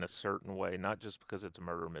to it in a certain way, not just because it's a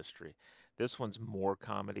murder mystery. This one's more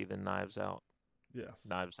comedy than Knives Out. Yes.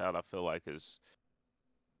 Knives Out, I feel like is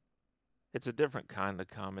it's a different kind of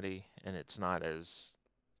comedy, and it's not as.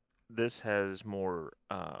 This has more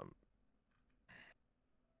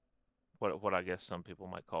what I guess some people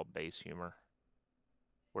might call base humor,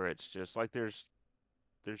 where it's just like there's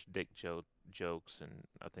jokes, and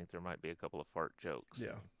I think there might be a couple of fart jokes and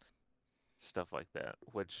Yeah. stuff like that,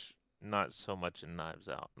 which not so much in Knives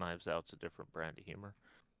Out. Knives Out's a different brand of humor,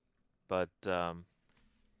 but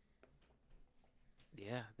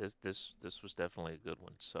yeah, this was definitely a good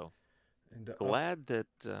one. So And glad that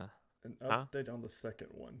an huh? update on the second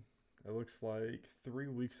one. It looks like 3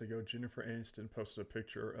 weeks ago, Jennifer Aniston posted a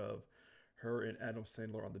picture of her and Adam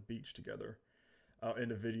Sandler on the beach together,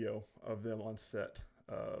 in a video of them on set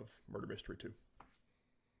of Murder Mystery 2.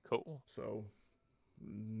 Cool. So,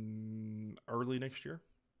 early next year.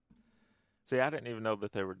 See, I didn't even know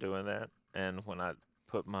that they were doing that, and when I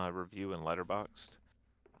put my review in Letterboxd,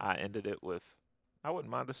 I ended it with, "I wouldn't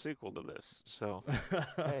mind a sequel to this." So,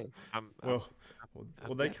 hey, well, I've they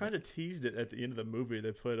gotten it. kind of teased it at the end of the movie.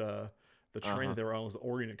 They put the train that Uh-huh. they were on was the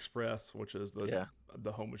Orient Express, which is Yeah,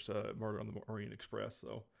 the homage to Murder on the Orient Express.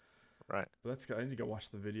 So, right. but that's good. I need to go watch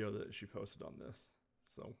the video that she posted on this.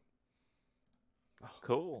 So, oh,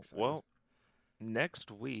 Cool. excited. Well, next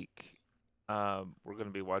week, we're going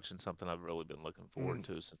to be watching something I've really been looking forward Mm,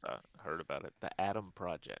 to since I heard about it, The Adam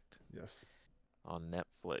Project yes. on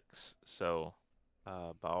Netflix. So,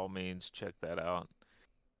 by all means, check that out.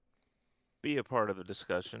 Be a part of the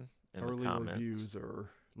discussion in the Early comments. reviews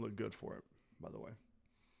look good for it, by the way.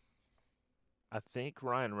 I think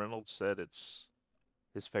Ryan Reynolds said it's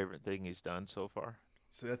his favorite thing he's done so far.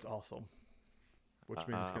 So that's awesome, which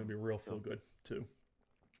means it's going to be Um, real feel so, good too.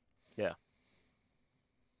 yeah.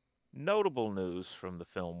 Notable news from the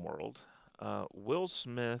film world. Will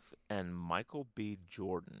Smith and Michael B.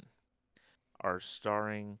 Jordan are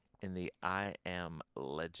starring in the I Am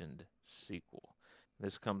Legend sequel.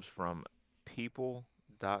 This comes from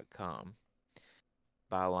People.com,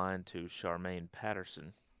 byline to Charmaine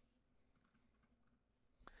Patterson.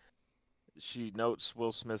 She notes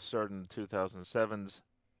Will Smith starred in 2007's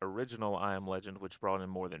original I Am Legend, which brought in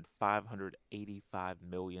more than $585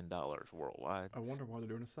 million worldwide. I wonder why they're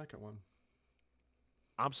doing a second one.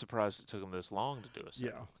 I'm surprised it took them this long to do a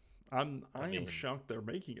second Yeah, one. I I am mean, shocked they're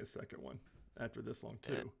making a second one after this long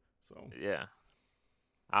yeah, too. So yeah.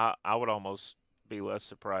 I would almost be less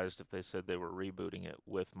surprised if they said they were rebooting it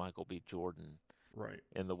with Michael B. Jordan right,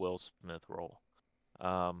 in the Will Smith role.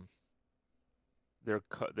 Um,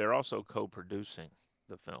 they're also co-producing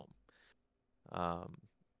the film. Um,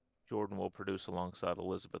 Jordan will produce alongside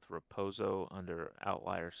Elizabeth Raposo under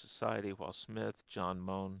Outlier Society, while Smith, John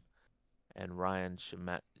Moen, and Ryan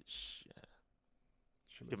Shimazaki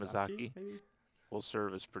Shimazaki maybe. will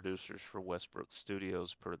serve as producers for Westbrook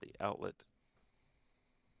Studios per the outlet.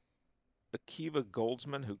 Akiva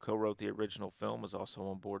Goldsman, who co-wrote the original film, is also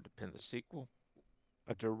on board to pen the sequel.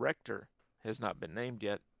 A director has not been named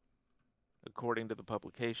yet, according to the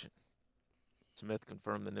publication. Smith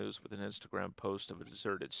confirmed the news with an Instagram post of a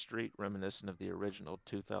deserted street reminiscent of the original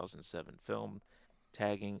 2007 film,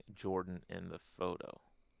 tagging Jordan in the photo.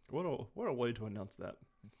 What a way to announce that.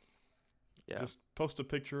 Yeah. Just post a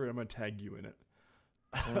picture and I'm gonna tag you in it.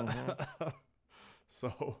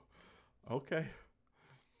 So, okay.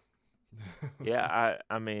 Yeah,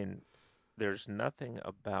 I mean, there's nothing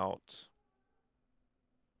about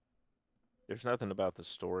the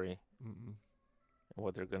story Mm-mm. and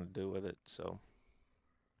what they're going to do with it. So,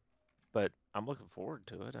 but I'm looking forward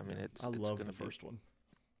to it. I mean, Yeah, it's I love going the to be first one.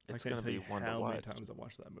 I it's can't going to tell be you one to how many watch. times I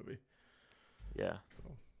watched that movie. Yeah.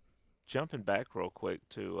 So, Jumping back real quick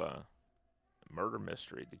to Murder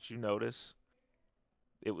Mystery. Did you notice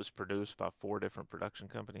it was produced by 4 different production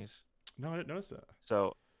companies? no, I didn't notice that.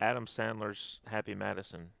 So Adam Sandler's Happy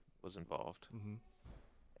Madison was involved, Mm-hmm.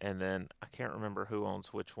 and then I can't remember who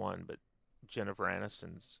owns which one, but Jennifer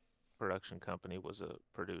Aniston's production company was a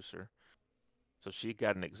producer. So she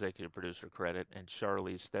got an executive producer credit, and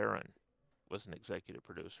Charlize Theron was an executive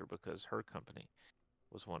producer because her company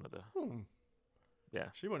was one of the. Yeah.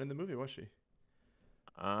 She wasn't in the movie, was she?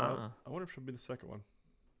 Uh, I wonder if she'll be the second one.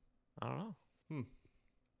 I don't know. Hmm.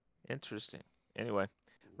 Interesting. Anyway,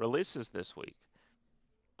 releases this week.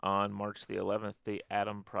 On March the 11th, The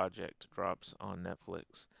Adam Project drops on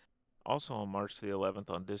Netflix. Also on March the 11th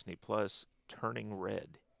on Disney Plus, Turning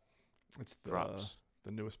Red It's drops.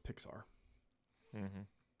 the newest Pixar, Hmm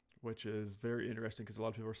which is very interesting because a lot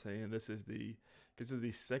of people are saying this is the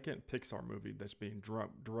second Pixar movie that's being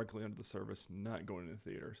dropped directly onto the service, not going into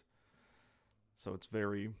theaters. So it's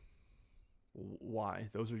very why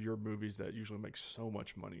those are your movies that usually make so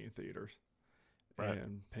much money in theaters, Right.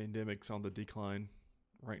 and pandemic's on the decline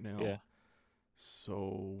right now. Yeah.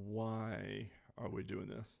 So why are we doing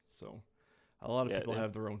this? So a lot of Yeah. people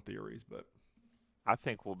have their own theories, but I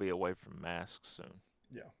think we'll be away from masks soon.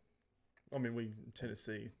 yeah. I mean, in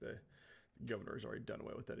Tennessee, the governor's already done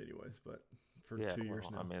away with that anyways, but for Yeah. 2 years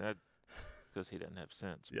Well, now. I mean, that because he didn't have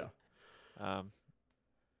sense. Yeah. Um,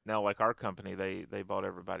 now, like our company, they bought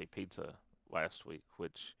everybody pizza last week,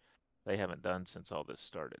 which they haven't done since all this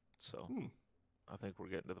started. So I think we're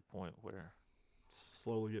getting to the point where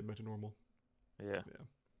Slowly getting back to normal. yeah.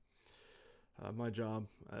 My job,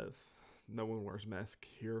 no one wears mask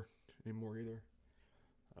here anymore either.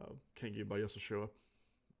 Can't get anybody else to show up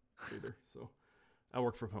either. So I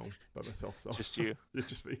work from home by myself. So Just you. It's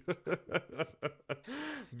just me.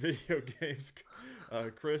 Video games.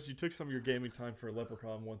 Chris, you took some of your gaming time for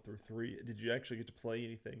Leprechaun 1 through 3. Did you actually get to play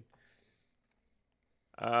anything?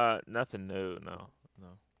 Nothing new. No. So,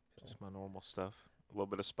 Just my normal stuff. A little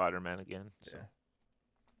bit of Spider-Man again. So.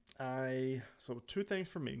 yeah. So 2 things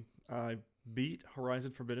for me. I beat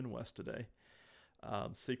Horizon Forbidden West today.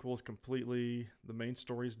 Sequel is completely, the main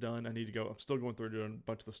story is done. I need to go. I'm still going through doing a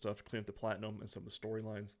bunch of the stuff to clean up the platinum and some of the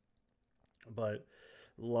storylines. But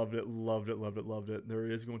loved it. There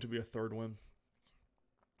is going to be a third one.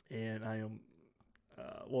 And I am,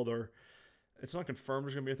 it's not confirmed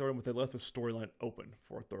there's going to be a third one, but they left the storyline open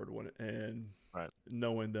for a third one. And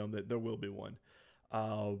knowing them that there will be one.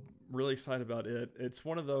 Really excited about it. It's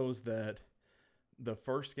one of those that the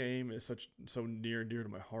first game is so near and dear to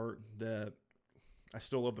my heart that I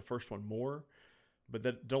still love the first one more,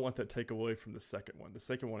 but don't let that take away from the second one. The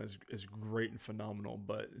second one is great and phenomenal,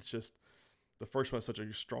 but it's just the first one has such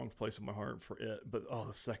a strong place in my heart for it. But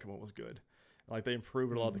the second one was good. Like they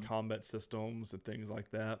improved a lot of the combat systems and things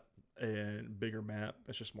like that, and bigger map.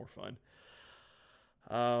 It's just more fun.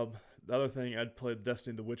 The other thing, I'd played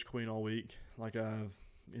Destiny the Witch Queen all week.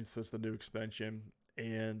 It's just the new expansion,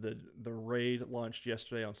 and the raid launched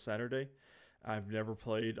yesterday on Saturday. I've never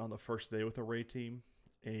played on the first day with a raid team,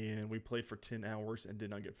 and we played for 10 hours and did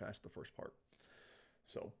not get past the first part.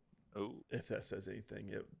 So, if that says anything,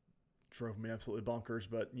 it drove me absolutely bonkers.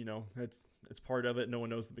 But it's part of it. No one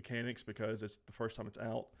knows the mechanics because it's the first time it's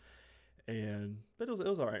out, but it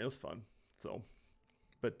was all right. It was fun. So,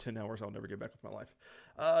 but 10 hours I'll never get back with my life.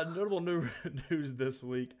 Notable news this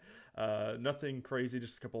week. Nothing crazy,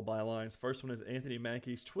 just a couple of bylines. First one is Anthony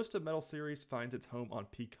Mackie's Twisted Metal series finds its home on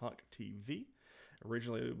Peacock TV.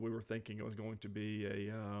 Originally, we were thinking it was going to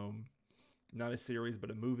be not a series,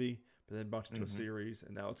 but a movie, but then brought it to a series,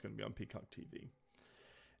 and now it's going to be on Peacock TV.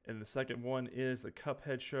 And the second one is the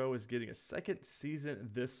Cuphead show is getting a second season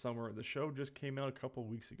this summer. The show just came out a couple of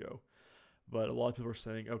weeks ago. But a lot of people are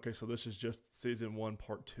saying, okay, so this is just season 1,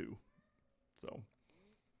 part 2. So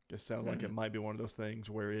it sounds like it might be one of those things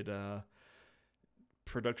where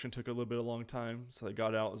production took a little bit of a long time, so they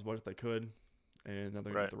got out as much as they could, and now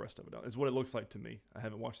they're going to get the rest of it out. Is what it looks like to me. I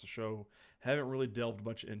haven't watched the show, haven't really delved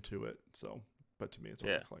much into it, but to me it's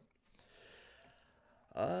what it looks like.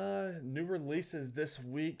 New releases this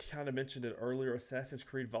week, kind of mentioned it earlier, Assassin's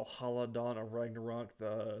Creed Valhalla Dawn of Ragnarok,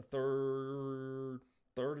 the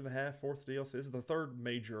third and a half, fourth DLC. This is the third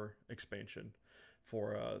major expansion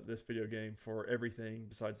for this video game for everything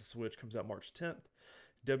besides the Switch. Comes out March 10th.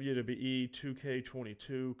 WWE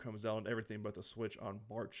 2K22 comes out on everything but the Switch on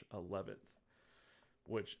March 11th,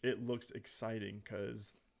 which it looks exciting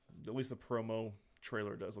because at least the promo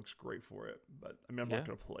trailer looks great for it. But I mean, I'm not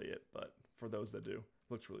going to play it, but for those that do,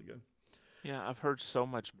 it looks really good. Yeah, I've heard so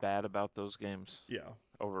much bad about those games. Yeah.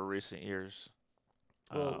 Over recent years.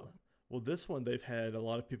 Well, this one they've had a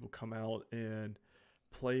lot of people come out and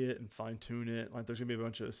play it and fine tune it. Like there's gonna be a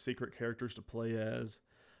bunch of secret characters to play as.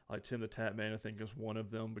 Like Tim the Tap Man, I think, is one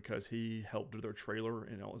of them because he helped do their trailer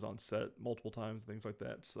and it was on set multiple times, things like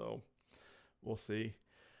that. So we'll see.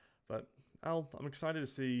 But I'm excited to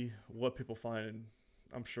see what people find, and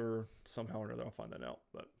I'm sure somehow or another I'll find that out.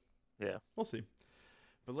 But yeah, we'll see.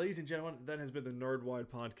 But ladies and gentlemen, that has been the Nerdwide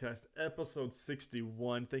Podcast, episode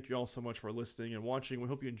 61. Thank you all so much for listening and watching. We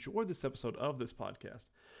hope you enjoyed this episode of this podcast.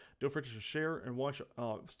 Don't forget to share and watch.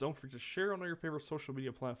 Don't forget to share on all your favorite social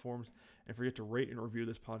media platforms, and forget to rate and review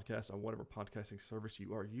this podcast on whatever podcasting service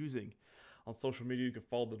you are using. On social media, you can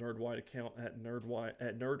follow the Nerdwide account at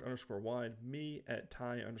nerd_wide, me at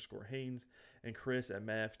Ty_Haynes, and Chris at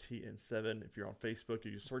MavTN7. If you're on Facebook,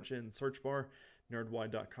 you just search in the search bar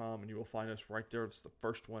nerdwide.com, and you will find us right there. It's the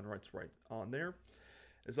first one right on there.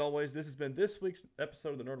 As always, this has been this week's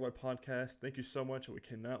episode of the Nerdwide Podcast. Thank you so much, and we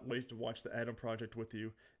cannot wait to watch the Adam Project with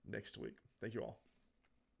you next week. Thank you all.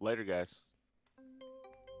 Later, guys.